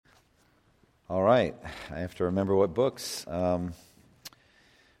All right, I have to remember what books. All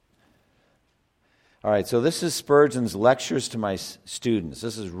right, so this is Spurgeon's Lectures to My Students.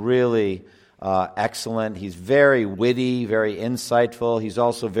 This is really excellent. He's very witty, very insightful. He's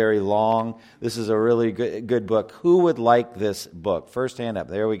also very long. This is a really good book. Who would like this book? First hand up.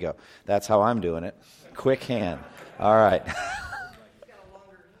 There we go. That's how I'm doing it. Quick hand. All right.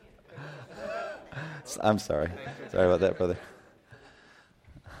 I'm sorry. Sorry about that, brother.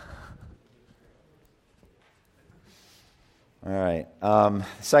 All right.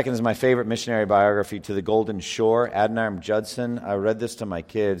 Second is my favorite missionary biography, To the Golden Shore, Adoniram Judson. I read this to my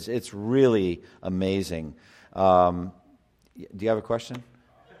kids. It's really amazing. Do you have a question?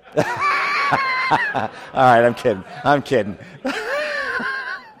 All right, I'm kidding.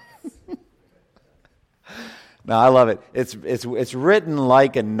 No, I love it. It's written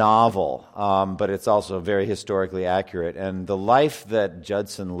like a novel, but it's also very historically accurate. And the life that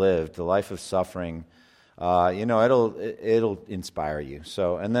Judson lived, the life of suffering, it'll inspire you.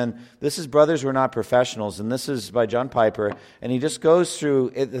 So, and then this is Brothers Who Are Not Professionals, and this is by John Piper, and he just goes through.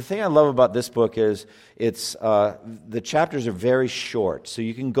 The thing I love about this book is it's the chapters are very short, so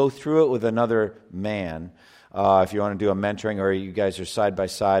you can go through it with another man if you want to do a mentoring, or you guys are side by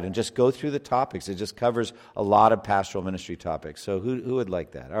side, and just go through the topics. It just covers a lot of pastoral ministry topics. So, who would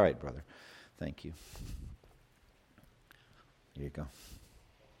like that? All right, brother. Thank you. Here you go.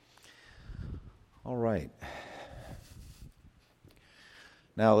 All right.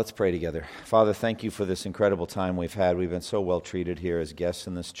 Now let's pray together. Father, thank you for this incredible time we've had. We've been so well treated here as guests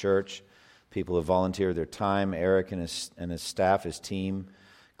in this church. People have volunteered their time. Eric and his staff, his team,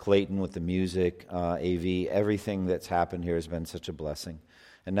 Clayton with the music, AV, everything that's happened here has been such a blessing.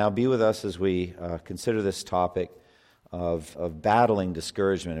 And now be with us as we consider this topic of battling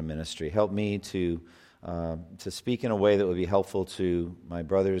discouragement in ministry. Help me to speak in a way that would be helpful to my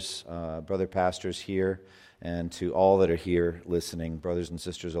brother pastors here, and to all that are here listening, brothers and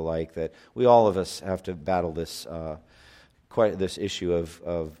sisters alike, that we all of us have to battle this issue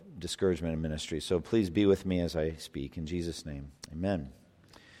of discouragement in ministry. So please be with me as I speak. In Jesus' name, amen.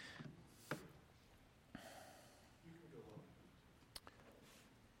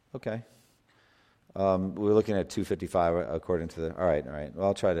 Okay. We're looking at 255 according to the... All right. Well,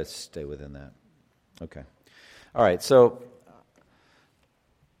 I'll try to stay within that. Okay. All right, so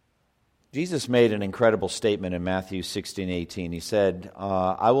Jesus made an incredible statement in Matthew 16:18. He said,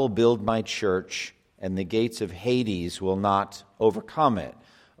 I will build my church, and the gates of Hades will not overcome it.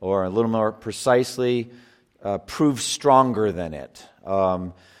 Or a little more precisely, prove stronger than it.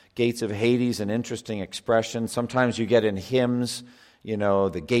 Gates of Hades, an interesting expression. Sometimes you get in hymns,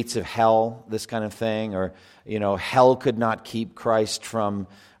 the gates of hell, this kind of thing. Or, hell could not keep Christ from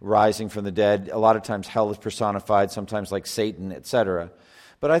rising from the dead. A lot of times hell is personified, sometimes like Satan, etc.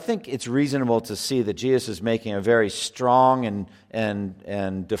 But I think it's reasonable to see that Jesus is making a very strong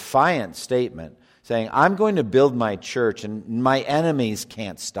and defiant statement, saying, I'm going to build my church, and my enemies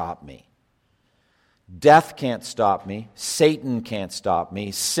can't stop me. Death can't stop me. Satan can't stop me.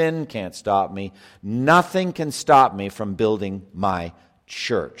 Sin can't stop me. Nothing can stop me from building my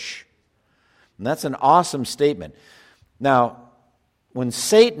church. And that's an awesome statement. Now, when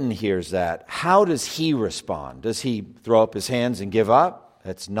Satan hears that, how does he respond? Does he throw up his hands and give up?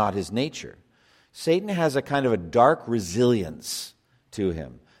 That's not his nature. Satan has a kind of a dark resilience to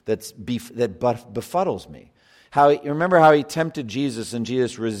him that befuddles me. Remember how he tempted Jesus, and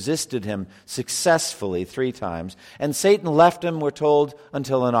Jesus resisted him successfully 3 times, and Satan left him, we're told,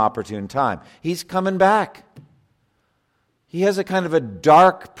 until an opportune time. He's coming back. He has a kind of a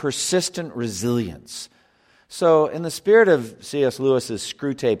dark, persistent resilience. So in the spirit of C.S. Lewis's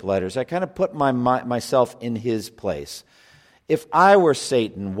Screw Tape Letters, I kind of put myself in his place. If I were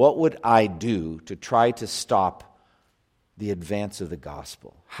Satan, what would I do to try to stop the advance of the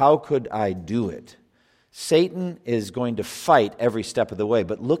gospel? How could I do it? Satan is going to fight every step of the way,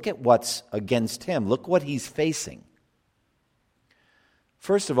 but look at what's against him. Look what he's facing.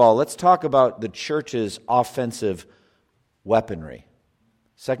 First of all, let's talk about the church's offensive weaponry.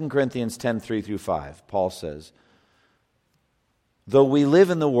 2 Corinthians 10:3-5, Paul says, though we live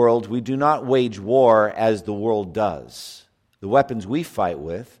in the world, we do not wage war as the world does. The weapons we fight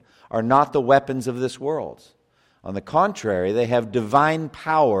with are not the weapons of this world. On the contrary, they have divine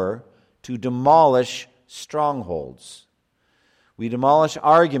power to demolish strongholds. We demolish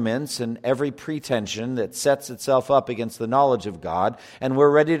arguments and every pretension that sets itself up against the knowledge of God, and we're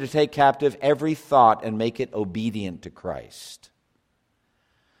ready to take captive every thought and make it obedient to Christ.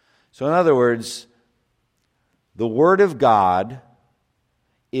 So in other words, the Word of God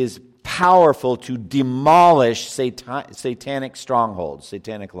is powerful to demolish satanic strongholds,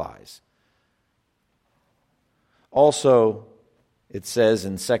 satanic lies. Also, it says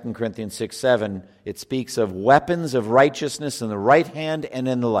in 2 Corinthians 6:7, it speaks of weapons of righteousness in the right hand and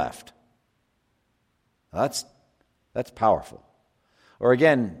in the left. That's powerful. Or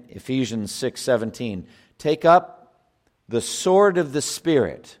again, Ephesians 6:17, take up the sword of the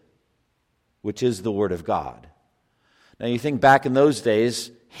Spirit, which is the Word of God. Now you think back in those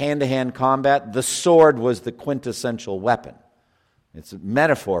days, hand-to-hand combat, the sword was the quintessential weapon. It's a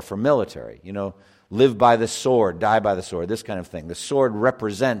metaphor for military. Live by the sword, die by the sword, this kind of thing. The sword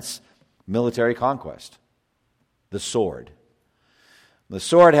represents military conquest. The sword. The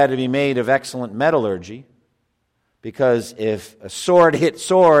sword had to be made of excellent metallurgy, because if a sword hit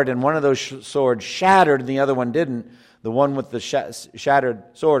sword and one of those swords shattered and the other one didn't, the one with the shattered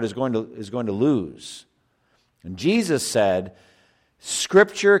sword is going to lose. And Jesus said,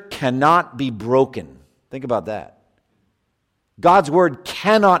 Scripture cannot be broken. Think about that. God's word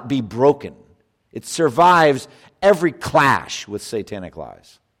cannot be broken. It survives every clash with satanic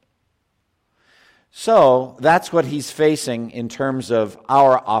lies. So that's what he's facing in terms of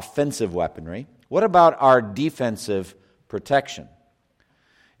our offensive weaponry. What about our defensive protection?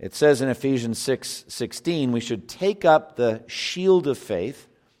 It says in Ephesians 6:16, we should take up the shield of faith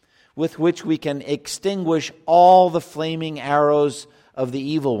with which we can extinguish all the flaming arrows of the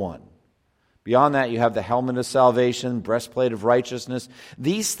evil one. Beyond that, you have the helmet of salvation, breastplate of righteousness.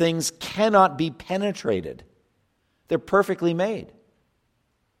 These things cannot be penetrated. They're perfectly made.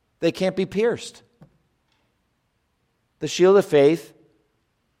 They can't be pierced. The shield of faith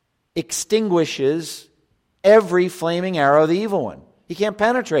extinguishes every flaming arrow of the evil one. He can't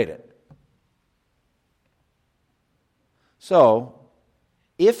penetrate it. So,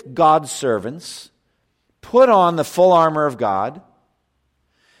 if God's servants put on the full armor of God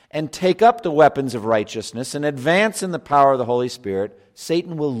and take up the weapons of righteousness and advance in the power of the Holy Spirit,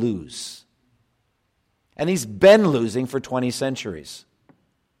 Satan will lose. And he's been losing for 20 centuries.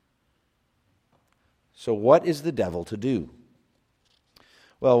 So what is the devil to do?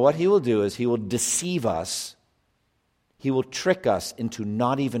 Well, what he will do is he will deceive us. He will trick us into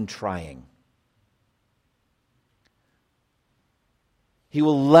not even trying. He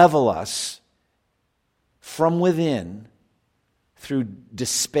will level us from within through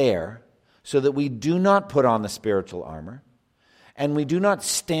despair, so that we do not put on the spiritual armor, and we do not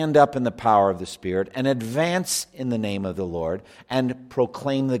stand up in the power of the Spirit and advance in the name of the Lord and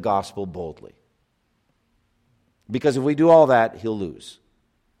proclaim the gospel boldly. Because if we do all that, he'll lose.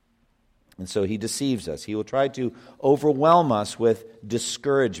 And so he deceives us. He will try to overwhelm us with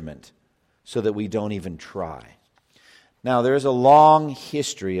discouragement so that we don't even try. Now, there is a long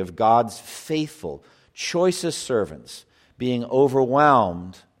history of God's faithful, choicest servants being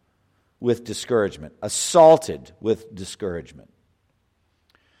overwhelmed with discouragement, assaulted with discouragement.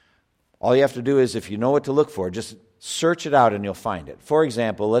 All you have to do is, if you know what to look for, just search it out and you'll find it. For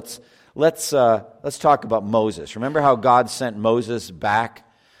example, let's talk about Moses. Remember how God sent Moses back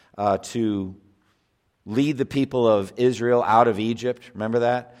to lead the people of Israel out of Egypt? Remember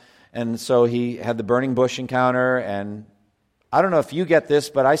that? And so he had the burning bush encounter, and I don't know if you get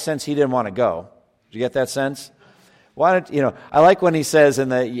this, but I sense he didn't want to go. Did you get that sense? I like when he says in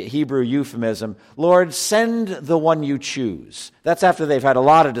the Hebrew euphemism, Lord, send the one you choose. That's after they've had a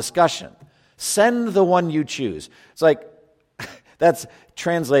lot of discussion. Send the one you choose. It's like, that's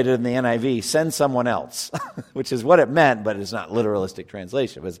translated in the NIV, send someone else, which is what it meant, but it's not literalistic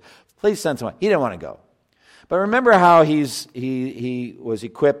translation. It was, please send someone. He didn't want to go. But remember how he was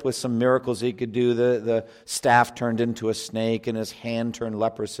equipped with some miracles he could do. The staff turned into a snake, and his hand turned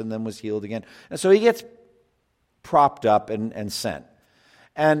leprous and then was healed again. And so he gets propped up and sent.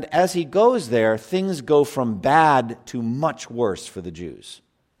 And as he goes there, things go from bad to much worse for the Jews.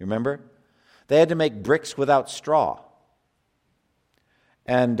 You remember? They had to make bricks without straw.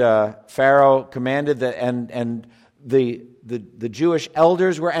 And Pharaoh commanded that, and the Jewish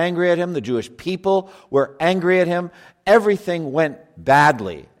elders were angry at him. The Jewish people were angry at him. Everything went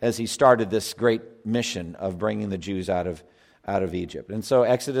badly as he started this great mission of bringing the Jews out of Egypt. And so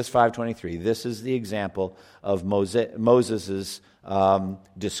Exodus 5:23, this is the example of Moses'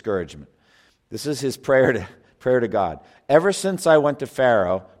 discouragement. This is his prayer to God. Ever since I went to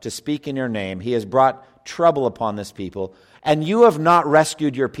Pharaoh to speak in your name, he has brought trouble upon this people, and you have not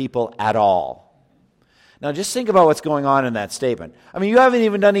rescued your people at all. Now just think about what's going on in that statement. I mean, you haven't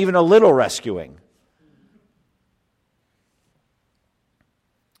even done even a little rescuing.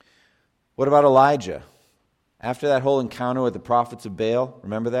 What about Elijah? After that whole encounter with the prophets of Baal,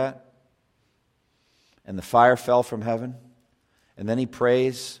 remember that? And the fire fell from heaven. And then he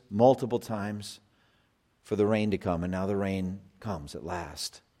prays multiple times for the rain to come. And now the rain comes at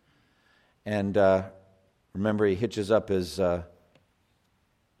last. And Remember, he hitches up his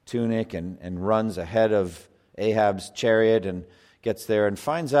tunic and runs ahead of Ahab's chariot and gets there and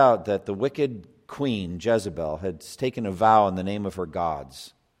finds out that the wicked queen, Jezebel, had taken a vow in the name of her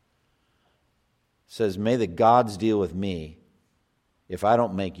gods. Says, may the gods deal with me if I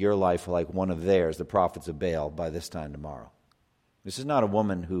don't make your life like one of theirs, the prophets of Baal, by this time tomorrow. This is not a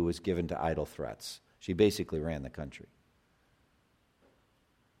woman who was given to idle threats. She basically ran the country.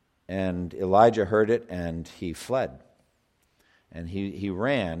 And Elijah heard it, and he fled. And he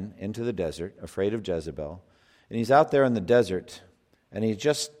ran into the desert, afraid of Jezebel. And he's out there in the desert, and he's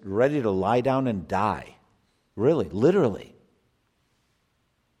just ready to lie down and die. Really, literally.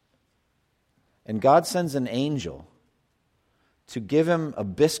 And God sends an angel to give him a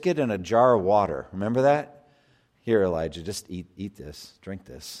biscuit and a jar of water. Remember that? Here, Elijah, just eat this, drink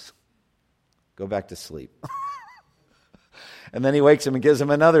this. Go back to sleep. And then he wakes him and gives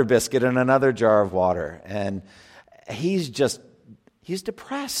him another biscuit and another jar of water. And he's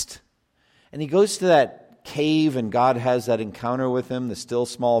depressed. And he goes to that cave, and God has that encounter with him, the still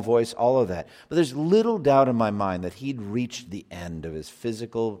small voice, all of that. But there's little doubt in my mind that he'd reached the end of his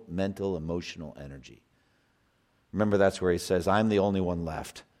physical, mental, emotional energy. Remember, that's where he says, I'm the only one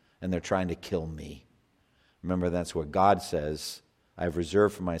left, and they're trying to kill me. Remember, that's where God says, I've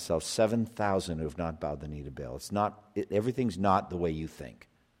reserved for myself 7,000 who have not bowed the knee to Baal. Everything's not the way you think.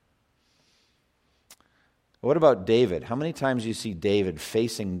 What about David? How many times do you see David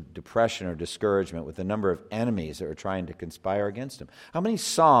facing depression or discouragement with a number of enemies that are trying to conspire against him? How many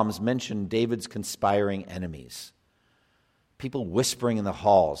Psalms mention David's conspiring enemies? People whispering in the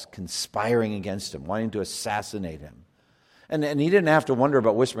halls, conspiring against him, wanting to assassinate him. And he didn't have to wonder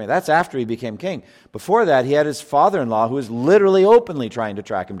about whispering. That's after he became king. Before that, he had his father-in-law who was literally openly trying to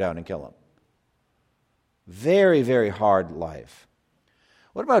track him down and kill him. Very, very hard life.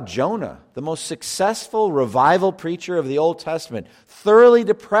 What about Jonah, the most successful revival preacher of the Old Testament, thoroughly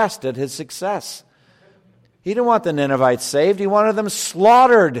depressed at his success? He didn't want the Ninevites saved. He wanted them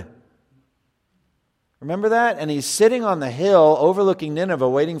slaughtered. Remember that? And he's sitting on the hill overlooking Nineveh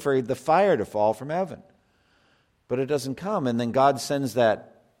waiting for the fire to fall from heaven. But it doesn't come. And then God sends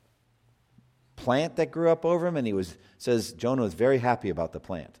that plant that grew up over him, and says Jonah was very happy about the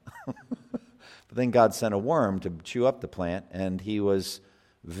plant. But then God sent a worm to chew up the plant, and he was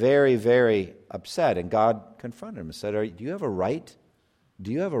very, very upset. And God confronted him and said, do you have a right?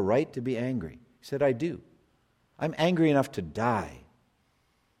 Do you have a right to be angry? He said, I do. I'm angry enough to die.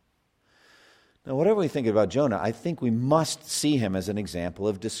 Now, whatever we think about Jonah, I think we must see him as an example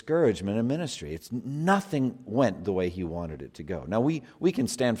of discouragement in ministry. Nothing went the way he wanted it to go. Now, we can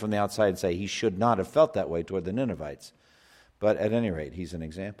stand from the outside and say he should not have felt that way toward the Ninevites. But at any rate, he's an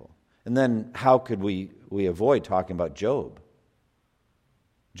example. And then how could we avoid talking about Job?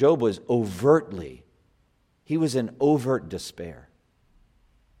 Job was he was in overt despair.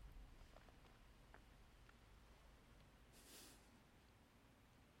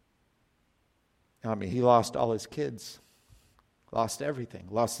 I mean, he lost all his kids, lost everything,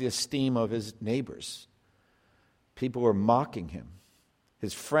 lost the esteem of his neighbors. People were mocking him.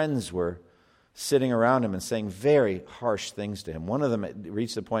 His friends were sitting around him and saying very harsh things to him. One of them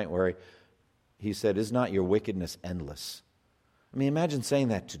reached the point where he said, is not your wickedness endless? I mean, imagine saying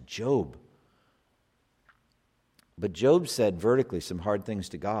that to Job. But Job said vertically some hard things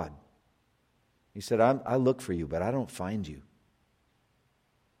to God. He said, I look for you, but I don't find you.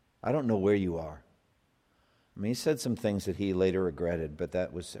 I don't know where you are. I mean, he said some things that he later regretted, but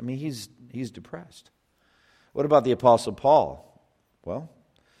he's depressed. What about the Apostle Paul? Well,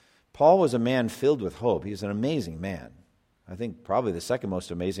 Paul was a man filled with hope. He's an amazing man. I think probably the second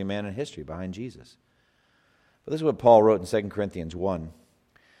most amazing man in history behind Jesus. But this is what Paul wrote in 2 Corinthians 1,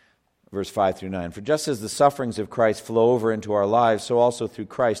 verse 5 through 9. For just as the sufferings of Christ flow over into our lives, so also through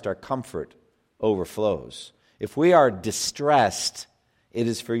Christ our comfort overflows. If we are distressed, it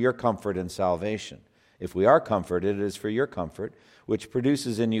is for your comfort and salvation. If we are comforted, it is for your comfort, which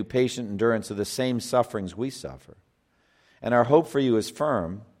produces in you patient endurance of the same sufferings we suffer. And our hope for you is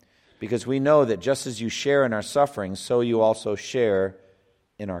firm, because we know that just as you share in our sufferings, so you also share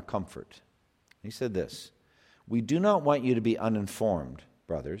in our comfort. He said this, we do not want you to be uninformed,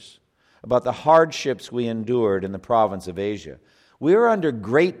 brothers, about the hardships we endured in the province of Asia. We were under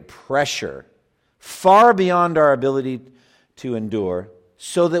great pressure, far beyond our ability to endure,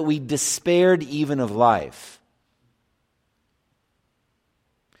 so that we despaired even of life.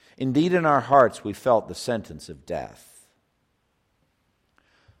 Indeed, in our hearts we felt the sentence of death.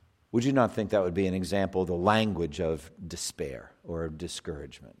 Would you not think that would be an example of the language of despair or of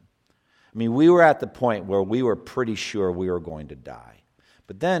discouragement? I mean, we were at the point where we were pretty sure we were going to die.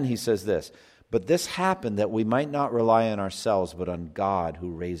 But then he says this, But this happened that we might not rely on ourselves, but on God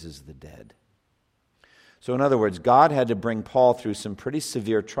who raises the dead. So in other words, God had to bring Paul through some pretty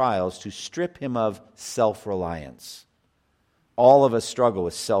severe trials to strip him of self-reliance. All of us struggle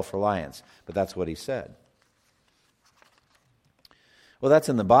with self-reliance, but that's what he said. Well, that's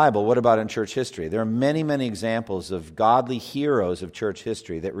in the Bible. What about in church history? There are many, many examples of godly heroes of church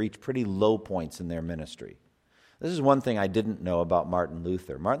history that reach pretty low points in their ministry. This is one thing I didn't know about Martin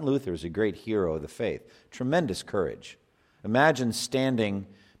Luther. Martin Luther is a great hero of the faith. Tremendous courage. Imagine standing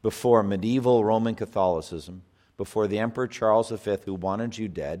before medieval Roman Catholicism, before the Emperor Charles V, who wanted you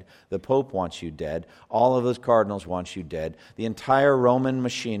dead, the Pope wants you dead, all of those cardinals want you dead, the entire Roman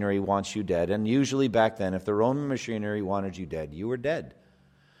machinery wants you dead, and usually back then, if the Roman machinery wanted you dead, you were dead.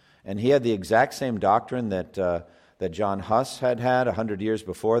 And he had the exact same doctrine that John Huss had 100 years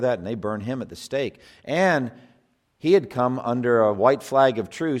before that, and they burned him at the stake. And he had come under a white flag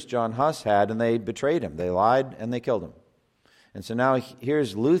of truce, John Huss had, and they betrayed him. They lied, and they killed him. And so now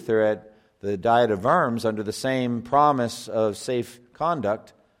here's Luther at the Diet of Worms under the same promise of safe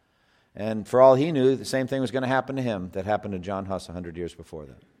conduct. And for all he knew, the same thing was going to happen to him that happened to John Huss 100 years before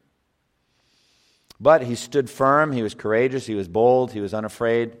that. But he stood firm, he was courageous, he was bold, he was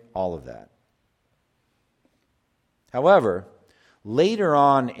unafraid, all of that. However, later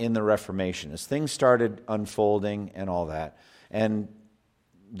on in the Reformation, as things started unfolding and all that, and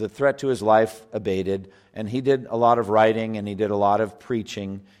the threat to his life abated, and he did a lot of writing and he did a lot of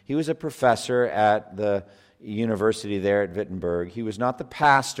preaching. He was a professor at the university there at Wittenberg. He was not the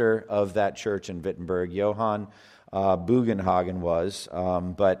pastor of that church in Wittenberg. Johann Bugenhagen was,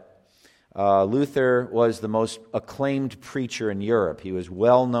 but Luther was the most acclaimed preacher in Europe. He was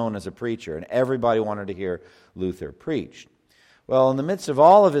well known as a preacher, and everybody wanted to hear Luther preach. Well, in the midst of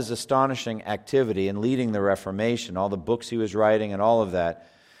all of his astonishing activity in leading the Reformation, all the books he was writing and all of that,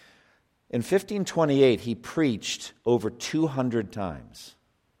 in 1528, he preached over 200 times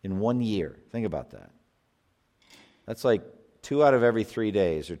in 1 year. Think about that. That's like 2 out of every 3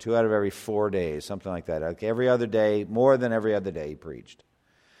 days or 2 out of every 4 days, something like that. Like every other day, more than every other day he preached.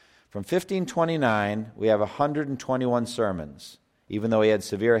 From 1529, we have 121 sermons, even though he had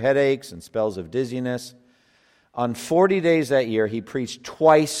severe headaches and spells of dizziness. On 40 days that year, he preached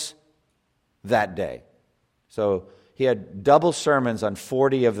twice that day. So he had double sermons on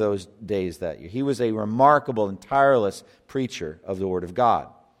 40 of those days that year. He was a remarkable and tireless preacher of the Word of God.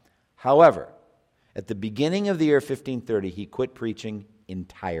 However, at the beginning of the year 1530, he quit preaching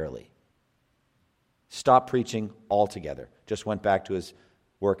entirely. Stopped preaching altogether. Just went back to his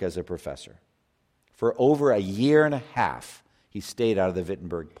work as a professor. For over a year and a half, he stayed out of the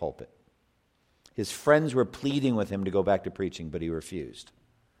Wittenberg pulpit. His friends were pleading with him to go back to preaching, but he refused.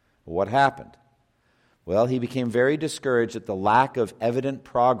 What happened? Well, he became very discouraged at the lack of evident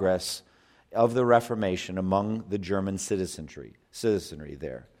progress of the Reformation among the German citizenry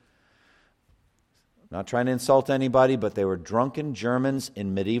there. I'm not trying to insult anybody, but they were drunken Germans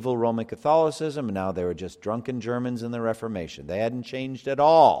in medieval Roman Catholicism, and now they were just drunken Germans in the Reformation. They hadn't changed at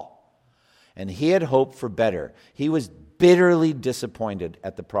all. And he had hoped for better. He was bitterly disappointed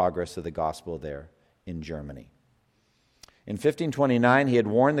at the progress of the gospel there in Germany. In 1529, he had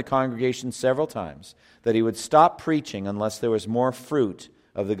warned the congregation several times that he would stop preaching unless there was more fruit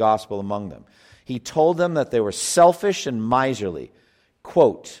of the gospel among them. He told them that they were selfish and miserly.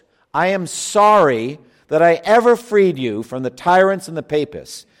 Quote, "I am sorry that I ever freed you from the tyrants and the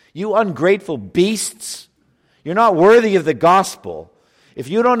papists. You ungrateful beasts, you're not worthy of the gospel. If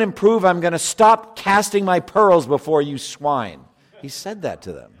you don't improve, I'm going to stop casting my pearls before you swine." He said that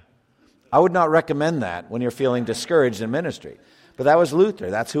to them. I would not recommend that when you're feeling discouraged in ministry. But that was Luther.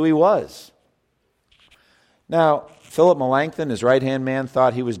 That's who he was. Now, Philip Melanchthon, his right-hand man,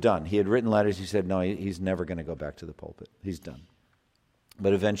 thought he was done. He had written letters. He said, no, he's never going to go back to the pulpit. He's done.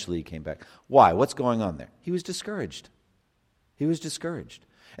 But eventually he came back. Why? What's going on there? He was discouraged. He was discouraged.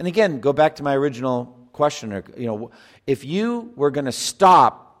 And again, go back to my original question. If you were going to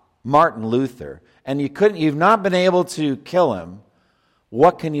stop Martin Luther and you've not been able to kill him,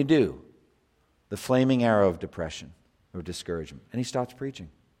 what can you do? The flaming arrow of depression or discouragement. And he stops preaching.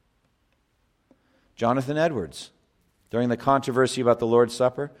 Jonathan Edwards, during the controversy about the Lord's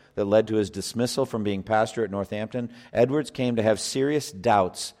Supper that led to his dismissal from being pastor at Northampton, Edwards came to have serious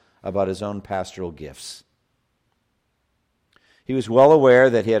doubts about his own pastoral gifts. He was well aware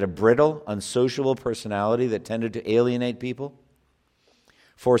that he had a brittle, unsociable personality that tended to alienate people.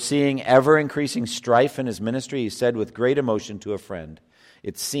 Foreseeing ever-increasing strife in his ministry, he said with great emotion to a friend,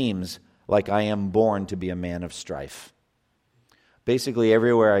 "It seems like I am born to be a man of strife." Basically,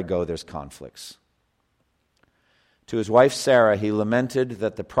 everywhere I go, there's conflicts. To his wife Sarah, he lamented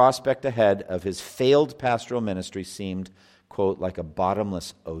that the prospect ahead of his failed pastoral ministry seemed, quote, like a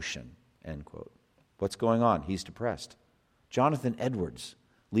bottomless ocean, end quote. What's going on? He's depressed. Jonathan Edwards,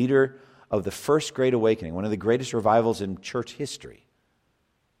 leader of the First Great Awakening, one of the greatest revivals in church history.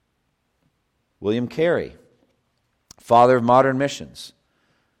 William Carey, father of modern missions,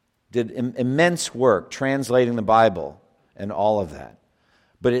 did immense work translating the Bible and all of that.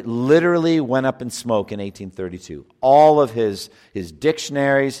 But it literally went up in smoke in 1832. All of his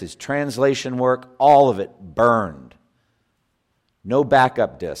dictionaries, his translation work, all of it burned. No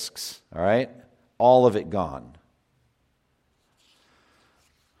backup discs, all right? All of it gone.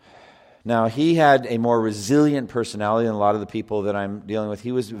 Now, he had a more resilient personality than a lot of the people that I'm dealing with.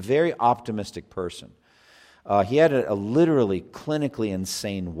 He was a very optimistic person. He had a literally clinically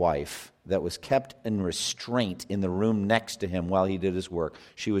insane wife that was kept in restraint in the room next to him while he did his work.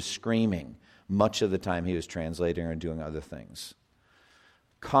 She was screaming much of the time he was translating or doing other things.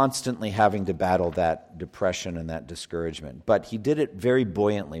 Constantly having to battle that depression and that discouragement. But he did it very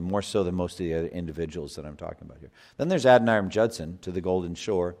buoyantly, more so than most of the other individuals that I'm talking about here. Then there's Adoniram Judson to the Golden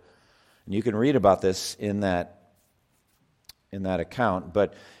Shore. And you can read about this in that account,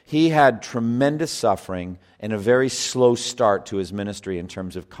 but he had tremendous suffering and a very slow start to his ministry in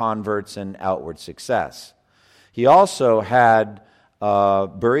terms of converts and outward success. He also had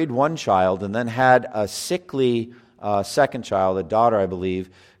buried one child and then had a sickly second child, a daughter, I believe,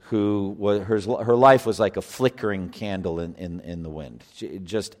 who was, her life was like a flickering candle in the wind.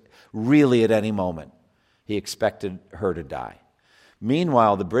 Just really at any moment, he expected her to die.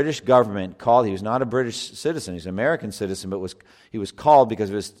 Meanwhile, the British government called, he was not a British citizen, he's an American citizen, but he was called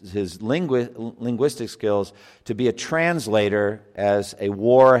because of his linguistic skills to be a translator as a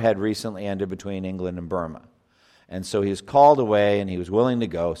war had recently ended between England and Burma. And so he was called away and he was willing to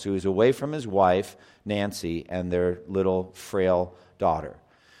go. So he was away from his wife, Nancy, and their little frail daughter.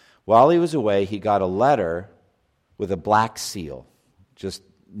 While he was away, he got a letter with a black seal. Just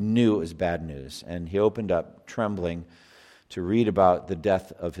knew it was bad news. And he opened up, trembling, to read about the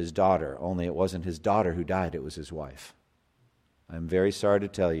death of his daughter, only it wasn't his daughter who died, it was his wife. I'm very sorry to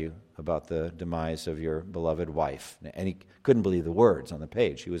tell you about the demise of your beloved wife. And he couldn't believe the words on the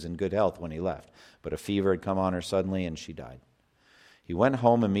page. She was in good health when he left, but a fever had come on her suddenly and she died. He went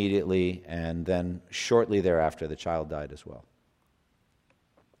home immediately, and then shortly thereafter the child died as well.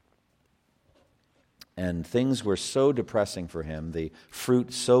 And things were so depressing for him, the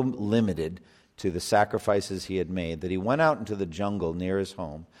fruit so limited to the sacrifices he had made, that he went out into the jungle near his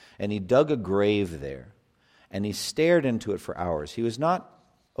home, and he dug a grave there, and he stared into it for hours. He was not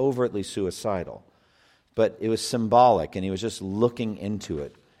overtly suicidal, but it was symbolic, and he was just looking into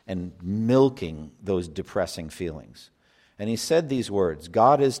it and milking those depressing feelings. And he said these words,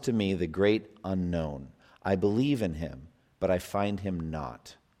 "God is to me the great unknown. I believe in him, but I find him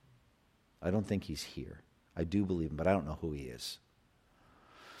not. I don't think he's here. I do believe him, but I don't know who he is."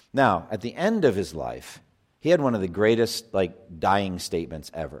 Now, at the end of his life, he had one of the greatest, dying statements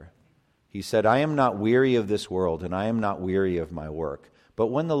ever. He said, "I am not weary of this world, and I am not weary of my work. But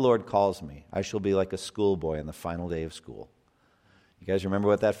when the Lord calls me, I shall be like a schoolboy on the final day of school." You guys remember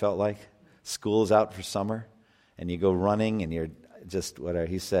what that felt like? School's out for summer, and you go running, and you're just whatever.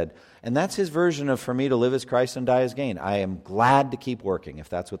 He said, and that's his version of, for me to live as Christ and die as gain. I am glad to keep working if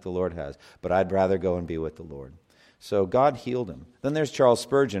that's what the Lord has, but I'd rather go and be with the Lord. So God healed him. Then there's Charles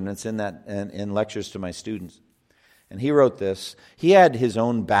Spurgeon. It's in lectures to my students. And he wrote this. He had his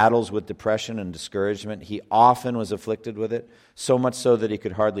own battles with depression and discouragement. He often was afflicted with it, so much so that he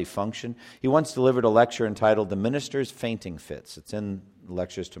could hardly function. He once delivered a lecture entitled "The Minister's Fainting Fits." It's in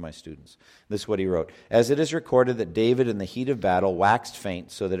lectures to my students. This is what he wrote. "As it is recorded that David in the heat of battle waxed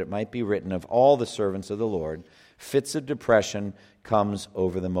faint, so that it might be written of all the servants of the Lord, fits of depression comes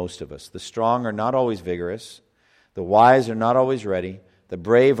over the most of us. The strong are not always vigorous. The wise are not always ready. The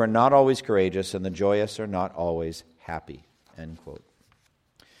brave are not always courageous, and the joyous are not always happy." End quote.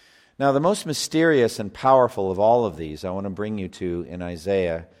 Now, the most mysterious and powerful of all of these I want to bring you to in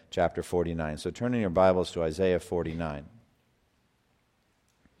Isaiah chapter 49. So turn in your Bibles to Isaiah 49.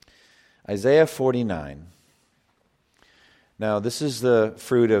 Isaiah 49. Now, this is the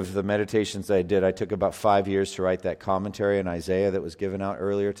fruit of the meditations that I did. I took about 5 years to write that commentary on Isaiah that was given out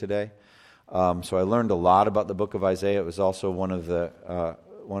earlier today. So I learned a lot about the book of Isaiah. It was also one of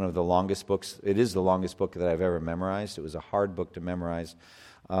the longest books. It is the longest book that I've ever memorized. It was a hard book to memorize,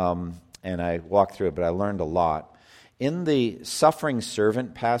 and I walked through it, but I learned a lot. In the suffering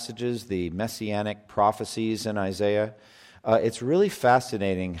servant passages, the messianic prophecies in Isaiah, it's really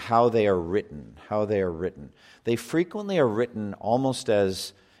fascinating how they are written. They frequently are written almost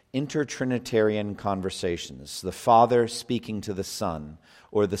as intertrinitarian conversations, the Father speaking to the Son,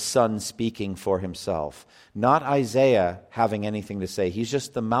 or the Son speaking for himself. Not Isaiah having anything to say. He's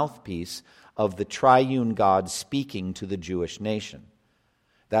just the mouthpiece of the triune God speaking to the Jewish nation.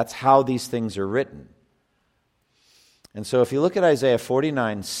 That's how these things are written. And so if you look at Isaiah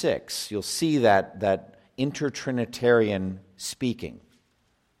 49:6, you'll see that intertrinitarian speaking.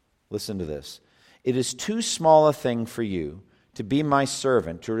 Listen to this. It is too small a thing for you to be my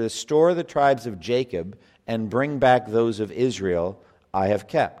servant, to restore the tribes of Jacob and bring back those of Israel I have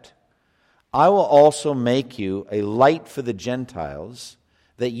kept. I will also make you a light for the Gentiles,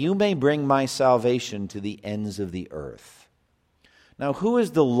 that you may bring my salvation to the ends of the earth. Now, who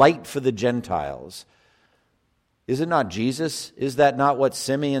is the light for the Gentiles? Is it not Jesus? Is that not what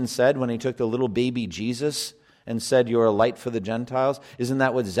Simeon said when he took the little baby Jesus and said, "You're a light for the Gentiles"? Isn't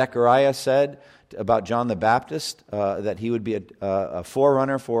that what Zechariah said about John the Baptist, that he would be a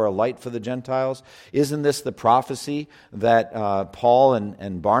forerunner for a light for the Gentiles? Isn't this the prophecy that Paul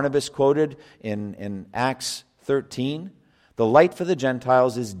and Barnabas quoted in Acts 13? The light for the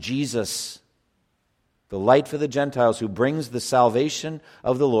Gentiles is Jesus. The light for the Gentiles who brings the salvation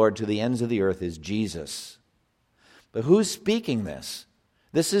of the Lord to the ends of the earth is Jesus. But who's speaking this?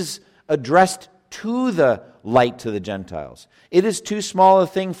 This is addressed to the light to the Gentiles. It is too small a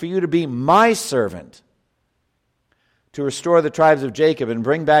thing for you to be my servant, to restore the tribes of Jacob and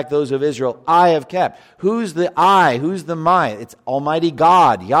bring back those of Israel I have kept. Who's the I? Who's the my? It's Almighty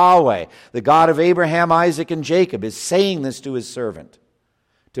God, Yahweh, the God of Abraham, Isaac, and Jacob, is saying this to his servant,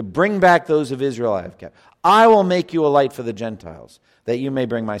 to bring back those of Israel I have kept. I will make you a light for the Gentiles, that you may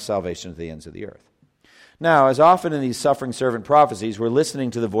bring my salvation to the ends of the earth. Now, as often in these suffering servant prophecies, we're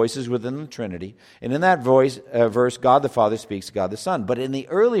listening to the voices within the Trinity. And in that verse, God the Father speaks to God the Son. But in the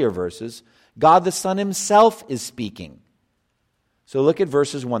earlier verses, God the Son himself is speaking. So look at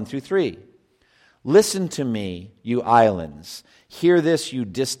verses 1 through 3. Listen to me, you islands. Hear this, you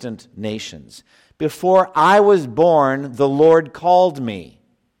distant nations. Before I was born, the Lord called me.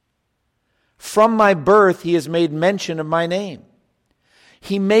 From my birth, he has made mention of my name.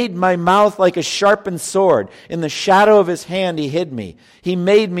 He made my mouth like a sharpened sword. In the shadow of his hand he hid me. He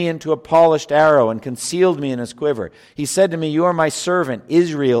made me into a polished arrow and concealed me in his quiver. He said to me, "You are my servant,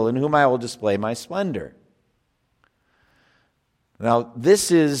 Israel, in whom I will display my splendor." Now,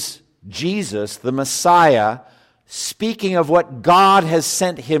 this is Jesus, the Messiah, speaking of what God has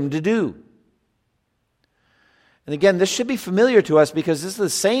sent him to do. And again, this should be familiar to us because this is the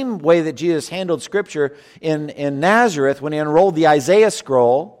same way that Jesus handled Scripture in Nazareth when he unrolled the Isaiah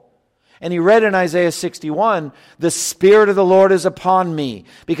scroll. And he read in Isaiah 61, "The Spirit of the Lord is upon me,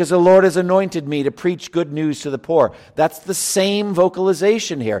 because the Lord has anointed me to preach good news to the poor." That's the same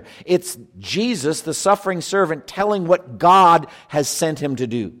vocalization here. It's Jesus, the suffering servant, telling what God has sent him to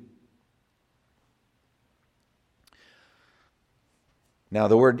do. Now,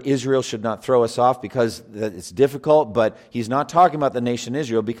 the word Israel should not throw us off because it's difficult, but he's not talking about the nation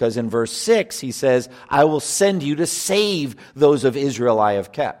Israel because in verse 6 he says, "I will send you to save those of Israel I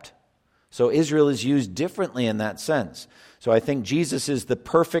have kept." So Israel is used differently in that sense. So I think Jesus is the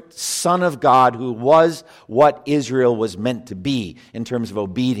perfect Son of God who was what Israel was meant to be in terms of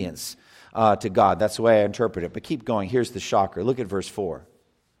obedience to God. That's the way I interpret it. But keep going. Here's the shocker. Look at verse 4.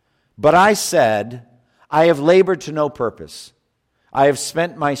 "But I said, I have labored to no purpose. I have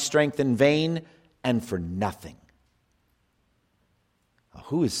spent my strength in vain and for nothing." Now,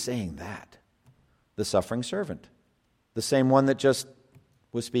 who is saying that? The suffering servant. The same one that just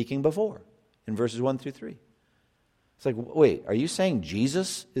was speaking before in verses 1 through 3. It's like, wait, are you saying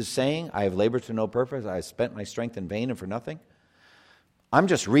Jesus is saying, "I have labored to no purpose, I have spent my strength in vain and for nothing"? I'm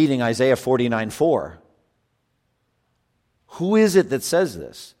just reading Isaiah 49:4. Who is it that says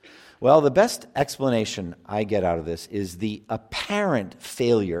this? Well, the best explanation I get out of this is the apparent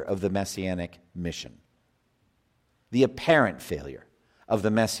failure of the Messianic mission. The apparent failure of the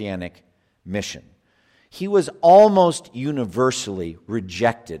Messianic mission. He was almost universally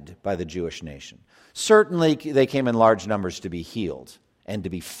rejected by the Jewish nation. Certainly, they came in large numbers to be healed and to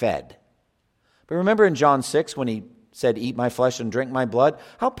be fed. But remember in John 6 when he said, "Eat my flesh and drink my blood"?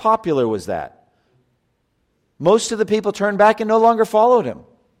 How popular was that? Most of the people turned back and no longer followed him.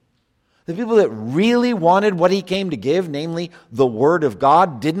 The people that really wanted what he came to give, namely the Word of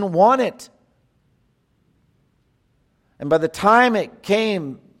God, didn't want it. And by the time it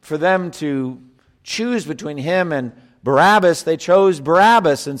came for them to choose between him and Barabbas, they chose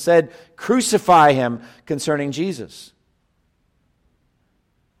Barabbas and said, "Crucify him," concerning Jesus.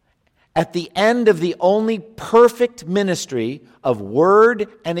 At the end of the only perfect ministry of word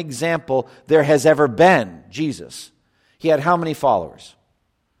and example there has ever been, Jesus, he had how many followers?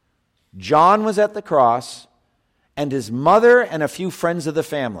 John was at the cross, and his mother and a few friends of the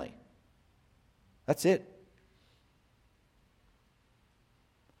family. That's it.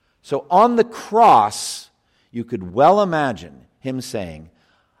 So on the cross, you could well imagine him saying,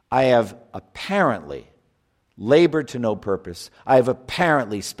 I have apparently labored to no purpose. I have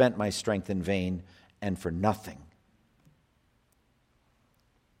apparently spent my strength in vain and for nothing.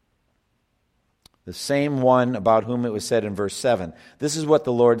 The same one about whom it was said in verse 7. This is what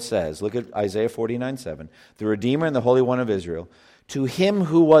the Lord says. Look at Isaiah 49:7. The Redeemer and the Holy One of Israel, to him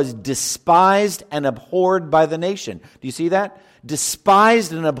who was despised and abhorred by the nation. Do you see that?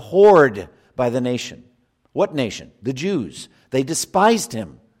 Despised and abhorred by the nation. What nation? The Jews. They despised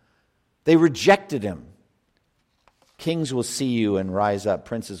him. They rejected him. Kings will see you and rise up.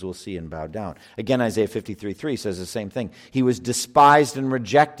 Princes will see and bow down. Again, Isaiah 53:3 says the same thing. He was despised and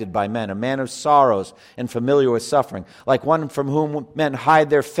rejected by men, a man of sorrows and familiar with suffering. Like one from whom men hide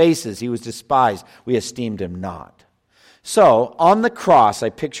their faces, he was despised. We esteemed him not. So, on the cross,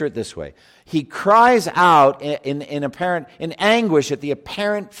 I picture it this way. He cries out in anguish at the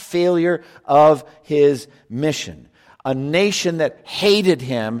apparent failure of his mission. A nation that hated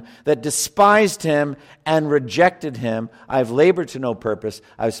him, that despised him and rejected him. I've labored to no purpose.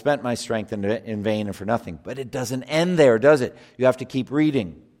 I've spent my strength in vain and for nothing. But it doesn't end there, does it? You have to keep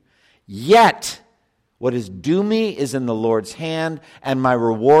reading. Yet, what is due me is in the Lord's hand, and my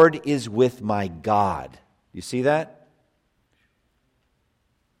reward is with my God. You see that?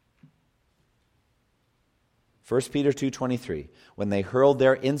 1 Peter 2:23. When they hurled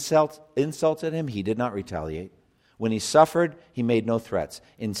their insults at him, he did not retaliate. When he suffered, he made no threats.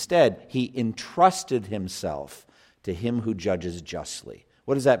 Instead, he entrusted himself to him who judges justly.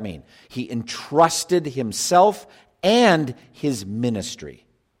 What does that mean? He entrusted himself and his ministry.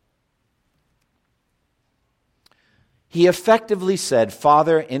 He effectively said,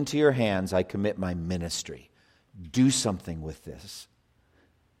 Father, into your hands I commit my ministry. Do something with this.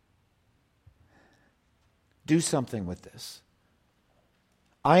 Do something with this.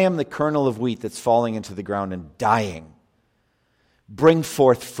 I am the kernel of wheat that's falling into the ground and dying. Bring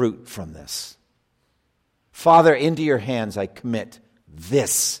forth fruit from this. Father, into your hands I commit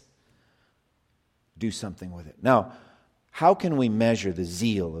this. Do something with it. Now, how can we measure the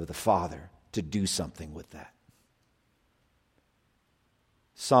zeal of the Father to do something with that?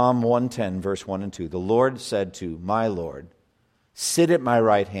 Psalm 110, verse 1 and 2. The Lord said to my Lord, sit at my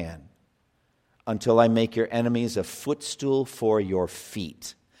right hand until I make your enemies a footstool for your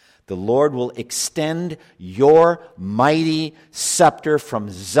feet. The Lord will extend your mighty scepter from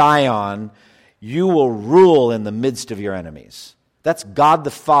Zion. You will rule in the midst of your enemies. That's God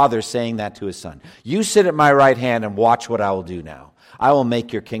the Father saying that to his Son. You sit at my right hand and watch what I will do now. I will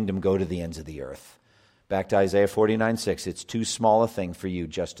make your kingdom go to the ends of the earth. Back to Isaiah 49:6. It's too small a thing for you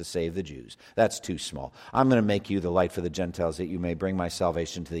just to save the Jews. That's too small. I'm going to make you the light for the Gentiles that you may bring my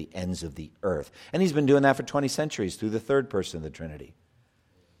salvation to the ends of the earth. And he's been doing that for 20 centuries through the third person of the Trinity.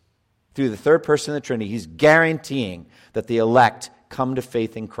 Through the third person of the Trinity, he's guaranteeing that the elect come to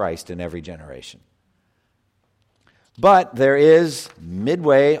faith in Christ in every generation. But there is,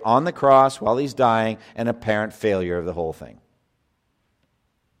 midway on the cross while he's dying, an apparent failure of the whole thing.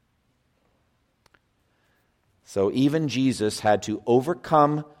 So even Jesus had to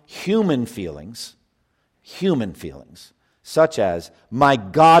overcome human feelings, such as, my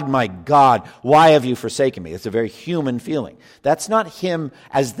God, why have you forsaken me? It's a very human feeling. That's not him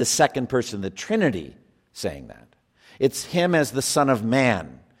as the second person of the Trinity saying that. It's him as the Son of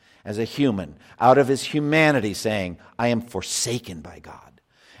Man, as a human, out of his humanity saying, I am forsaken by God.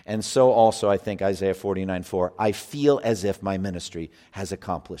 And so also I think Isaiah 49:4, I feel as if my ministry has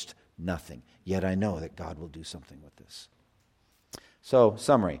accomplished nothing. Yet I know that God will do something with this. So,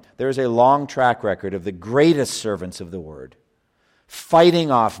 summary. There is a long track record of the greatest servants of the Word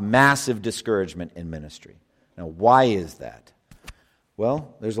fighting off massive discouragement in ministry. Now, why is that?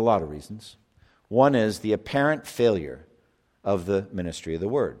 Well, there's a lot of reasons. One is the apparent failure of the ministry of the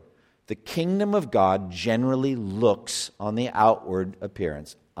Word. The kingdom of God generally looks, on the outward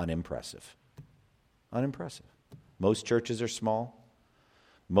appearance, unimpressive. Unimpressive. Most churches are small.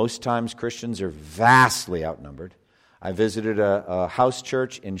 Most times Christians are vastly outnumbered. I visited a house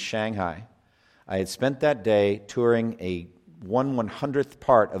church in Shanghai. I had spent that day touring a 1/100th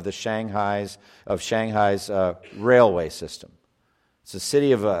part of the Shanghai's railway system. It's a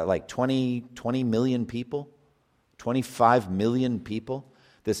city of like 20 million people, 25 million people.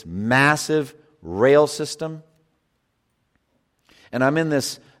 This massive rail system. And I'm in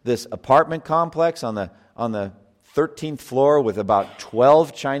this apartment complex on the 13th floor with about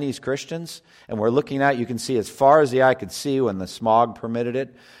 12 Chinese Christians, and we're looking out, you can see as far as the eye could see when the smog permitted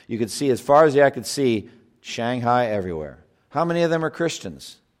it. You could see as far as the eye could see Shanghai everywhere. How many of them are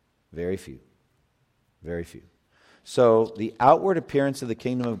Christians? Very few. Very few. So the outward appearance of the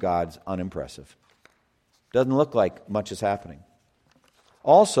kingdom of God is unimpressive. Doesn't look like much is happening.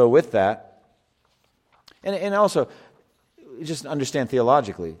 Also with that, and also, just understand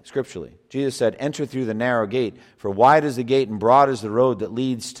theologically, scripturally. Jesus said, enter through the narrow gate, for wide is the gate and broad is the road that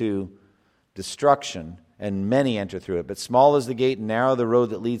leads to destruction, and many enter through it. But small is the gate and narrow the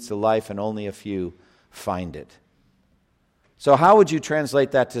road that leads to life, and only a few find it. So how would you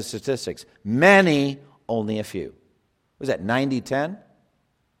translate that to statistics? Many, only a few. Was that 90-10?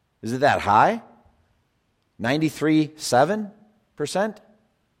 Is it that high? 93.7%?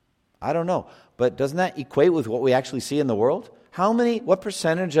 I don't know. But doesn't that equate with what we actually see in the world? What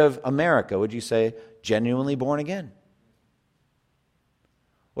percentage of America would you say genuinely born again?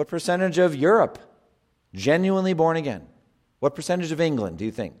 What percentage of Europe genuinely born again? What percentage of England do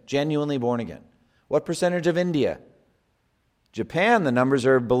you think genuinely born again? What percentage of India? Japan, the numbers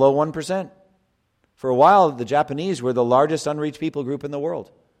are below 1%. For a while, the Japanese were the largest unreached people group in the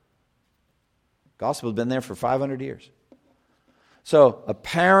world. Gospel had been there for 500 years. So,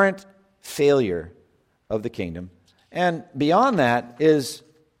 apparent failure of the kingdom. And beyond that is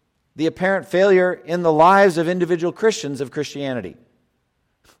the apparent failure in the lives of individual Christians of Christianity.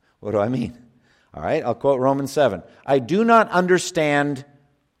 What do I mean? All right, I'll quote Romans 7. I do not understand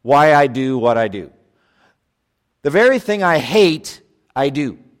why I do what I do. The very thing I hate, I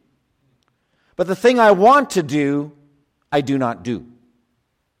do. But the thing I want to do, I do not do.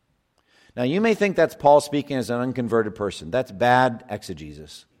 Now, you may think that's Paul speaking as an unconverted person. That's bad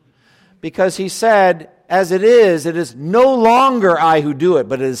exegesis. Because he said, as it is no longer I who do it,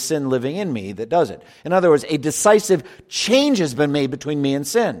 but it is sin living in me that does it. In other words, a decisive change has been made between me and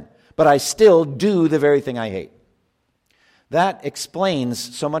sin, but I still do the very thing I hate. That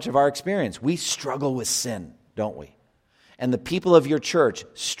explains so much of our experience. We struggle with sin, don't we? And the people of your church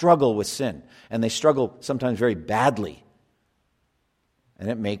struggle with sin, and they struggle sometimes very badly. And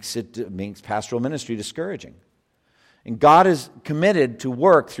it makes pastoral ministry discouraging. And God is committed to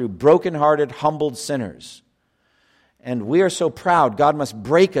work through brokenhearted, humbled sinners. And we are so proud, God must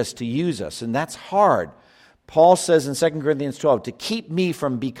break us to use us, and that's hard. Paul says in 2 Corinthians 12, to keep me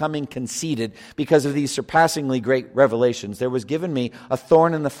from becoming conceited because of these surpassingly great revelations, there was given me a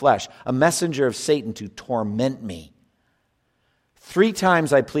thorn in the flesh, a messenger of Satan to torment me. 3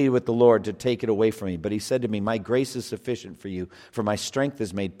 times I pleaded with the Lord to take it away from me, but he said to me, my grace is sufficient for you, for my strength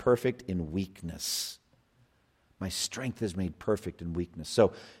is made perfect in weakness. My strength is made perfect in weakness.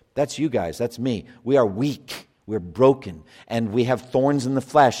 So that's you guys, that's me. We are weak, we're broken, and we have thorns in the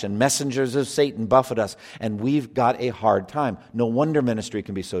flesh, and messengers of Satan buffet us, and we've got a hard time. No wonder ministry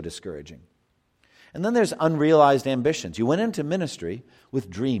can be so discouraging. And then there's unrealized ambitions. You went into ministry with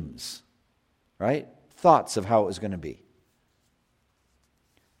dreams, right? Thoughts of how it was going to be.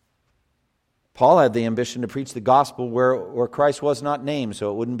 Paul had the ambition to preach the gospel where Christ was not named,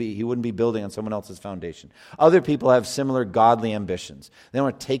 so he wouldn't be building on someone else's foundation. Other people have similar godly ambitions. They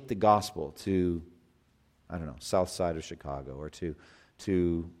want to take the gospel to, south side of Chicago, or to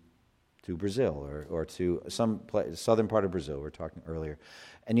Brazil, or to some southern part of Brazil. We were talking earlier,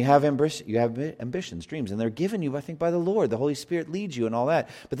 and you have ambitions, dreams, and they're given you, I think, by the Lord. The Holy Spirit leads you, and all that.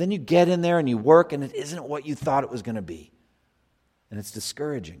 But then you get in there and you work, and it isn't what you thought it was going to be, and it's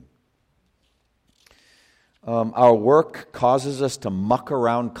discouraging. Our work causes us to muck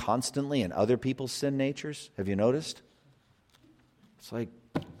around constantly in other people's sin natures. Have you noticed? It's like,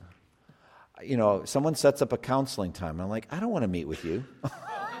 someone sets up a counseling time, and I'm like, I don't want to meet with you.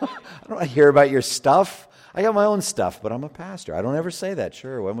 I don't want to hear about your stuff. I got my own stuff, but I'm a pastor. I don't ever say that.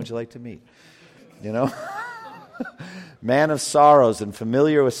 Sure, when would you like to meet? Man of sorrows and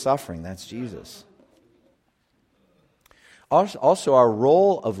familiar with suffering. That's Jesus. Also, our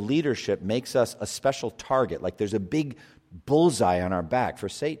role of leadership makes us a special target. Like there's a big bullseye on our back for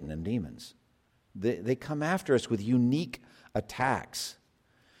Satan and demons. They come after us with unique attacks.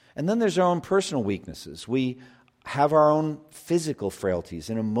 And then there's our own personal weaknesses. We have our own physical frailties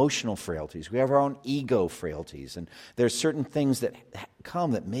and emotional frailties. We have our own ego frailties. And there's certain things that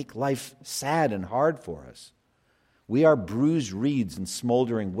come that make life sad and hard for us. We are bruised reeds and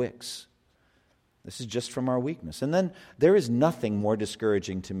smoldering wicks. This is just from our weakness. And then there is nothing more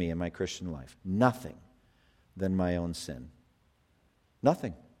discouraging to me in my Christian life. Nothing than my own sin.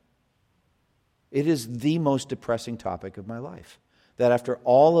 Nothing. It is the most depressing topic of my life. That after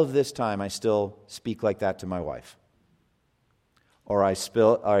all of this time, I still speak like that to my wife. Or I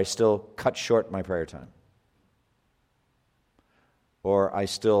still cut short my prayer time. or I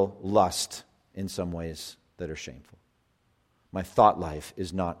still lust in some ways that are shameful. My thought life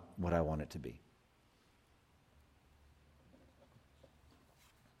is not what I want it to be.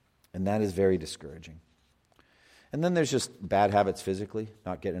 And that is very discouraging. And then there's just bad habits physically,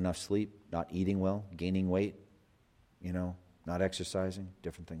 not getting enough sleep, not eating well, gaining weight, not exercising,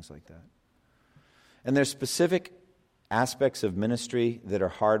 different things like that. And there's specific aspects of ministry that are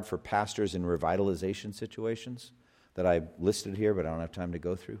hard for pastors in revitalization situations that I listed here, but I don't have time to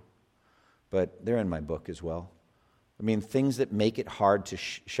go through. But they're in my book as well. I mean, things that make it hard to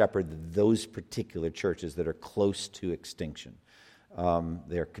shepherd those particular churches that are close to extinction.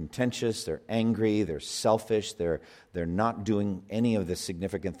 They're contentious, they're angry, they're selfish, they're not doing any of the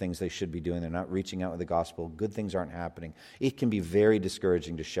significant things they should be doing. They're not reaching out with the gospel. Good things aren't happening. It can be very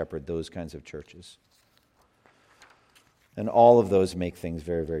discouraging to shepherd those kinds of churches. And all of those make things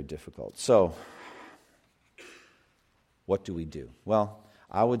very, very difficult. So, what do we do? Well,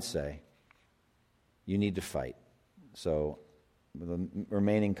 I would say you need to fight. So, the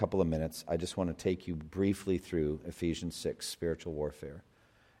remaining couple of minutes, I just want to take you briefly through Ephesians 6, spiritual warfare,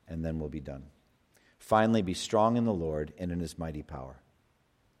 and then we'll be done. Finally, be strong in the Lord and in His mighty power.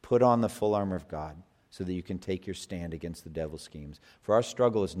 Put on the full armor of God so that you can take your stand against the devil's schemes. For our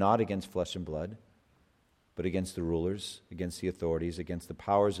struggle is not against flesh and blood, but against the rulers, against the authorities, against the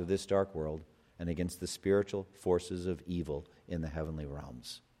powers of this dark world, and against the spiritual forces of evil in the heavenly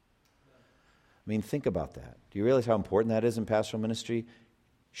realms. I mean, think about that. Do you realize how important that is in pastoral ministry?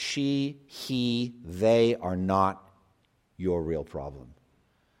 She, he, they are not your real problem.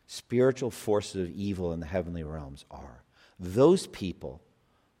 Spiritual forces of evil in the heavenly realms are. Those people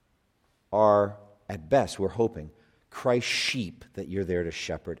are, at best, we're hoping, Christ's sheep that you're there to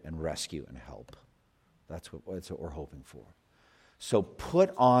shepherd and rescue and help. That's what we're hoping for. So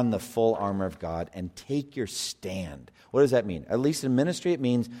put on the full armor of God and take your stand. What does that mean? At least in ministry, it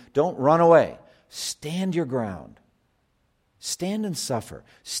means don't run away. Stand your ground. Stand and suffer.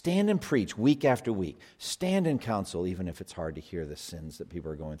 Stand and preach week after week. Stand in counsel, even if it's hard to hear the sins that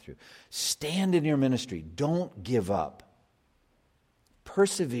people are going through. Stand in your ministry. Don't give up.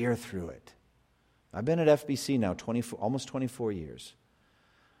 Persevere through it. I've been at FBC now almost 24 years.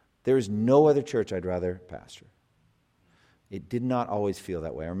 There is no other church I'd rather pastor. It did not always feel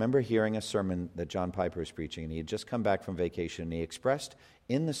that way. I remember hearing a sermon that John Piper was preaching, and he had just come back from vacation, and he expressed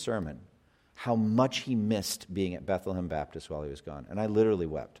in the sermon how much he missed being at Bethlehem Baptist while he was gone. And I literally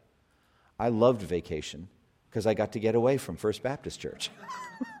wept. I loved vacation because I got to get away from First Baptist Church.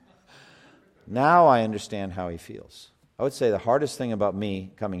 Now I understand how he feels. I would say the hardest thing about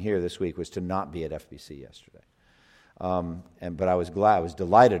me coming here this week was to not be at FBC yesterday. But I was glad, I was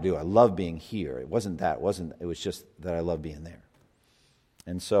delighted to do it. I love being here. It was just that I love being there.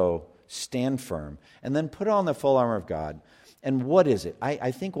 And so stand firm and then put on the full armor of God. And what is it?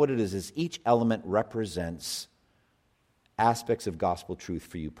 I think what it is each element represents aspects of gospel truth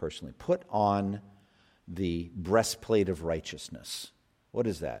for you personally. Put on the breastplate of righteousness. What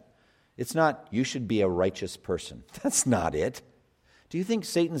is that? It's not you should be a righteous person. That's not it. Do you think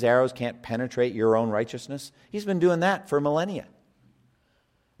Satan's arrows can't penetrate your own righteousness? He's been doing that for millennia.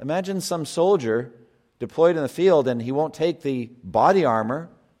 Imagine some soldier deployed in the field and he won't take the body armor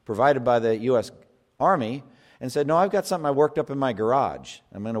provided by the U.S. Army and said, no, I've got something I worked up in my garage.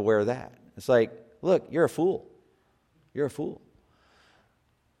 I'm going to wear that. It's like, look, you're a fool. You're a fool.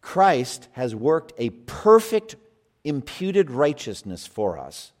 Christ has worked a perfect imputed righteousness for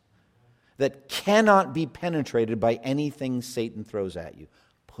us that cannot be penetrated by anything Satan throws at you.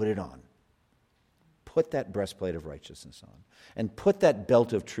 Put it on. Put that breastplate of righteousness on. And put that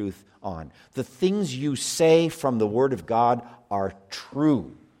belt of truth on. The things you say from the Word of God are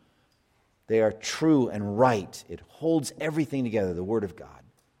true. They are true and right. It holds everything together, the Word of God.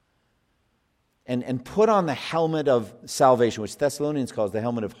 And put on the helmet of salvation, which Thessalonians calls the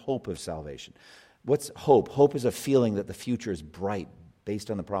helmet of hope of salvation. What's hope? Hope is a feeling that the future is bright,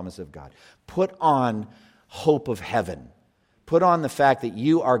 based on the promise of God. Put on hope of heaven. Put on the fact that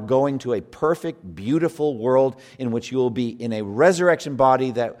you are going to a perfect, beautiful world in which you will be in a resurrection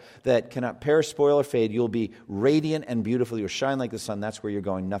body that cannot perish, spoil, or fade. You'll be radiant and beautiful. You'll shine like the sun. That's where you're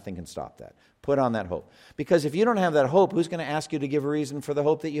going. Nothing can stop that. Put on that hope. Because if you don't have that hope, who's going to ask you to give a reason for the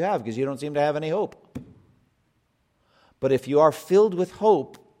hope that you have? Because you don't seem to have any hope. But if you are filled with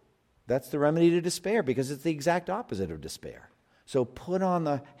hope, that's the remedy to despair, because it's the exact opposite of despair. So put on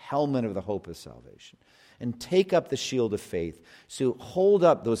the helmet of the hope of salvation and take up the shield of faith. So hold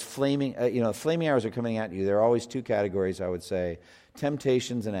up those flaming arrows are coming at you. There are always two categories, I would say: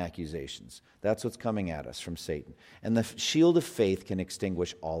 temptations and accusations. That's what's coming at us from Satan. And the shield of faith can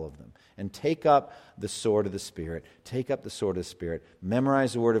extinguish all of them. And take up the sword of the Spirit. Take up the sword of the Spirit.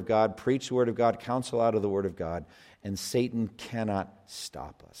 Memorize the Word of God. Preach the Word of God. Counsel out of the Word of God. And Satan cannot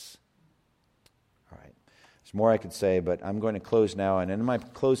stop us. All right. There's more I could say, but I'm going to close now. And in my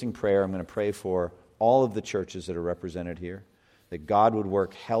closing prayer, I'm going to pray for all of the churches that are represented here, that God would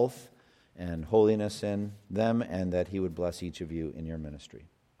work health and holiness in them, and that He would bless each of you in your ministry.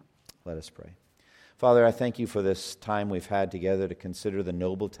 Let us pray. Father, I thank you for this time we've had together to consider the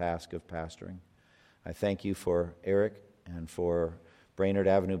noble task of pastoring. I thank you for Eric and for Brainerd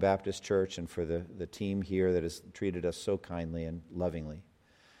Avenue Baptist Church and for the team here that has treated us so kindly and lovingly.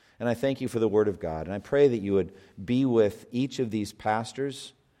 And I thank you for the Word of God. And I pray that you would be with each of these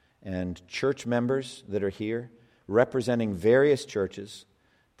pastors and church members that are here, representing various churches.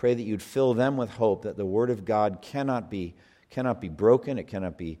 Pray that you'd fill them with hope that the Word of God cannot be broken, it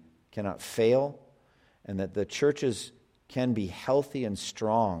cannot fail, and that the churches can be healthy and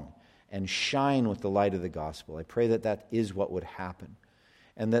strong and shine with the light of the gospel. I pray that that is what would happen,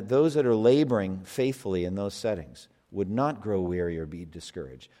 and that those that are laboring faithfully in those settings would not grow weary or be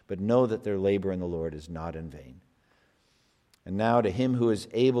discouraged, but know that their labor in the Lord is not in vain. And now to Him who is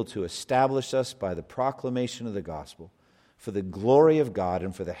able to establish us by the proclamation of the gospel, for the glory of God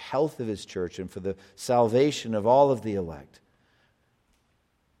and for the health of His church and for the salvation of all of the elect,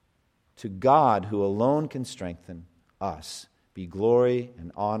 to God who alone can strengthen us, be glory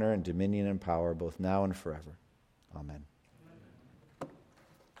and honor and dominion and power both now and forever. Amen.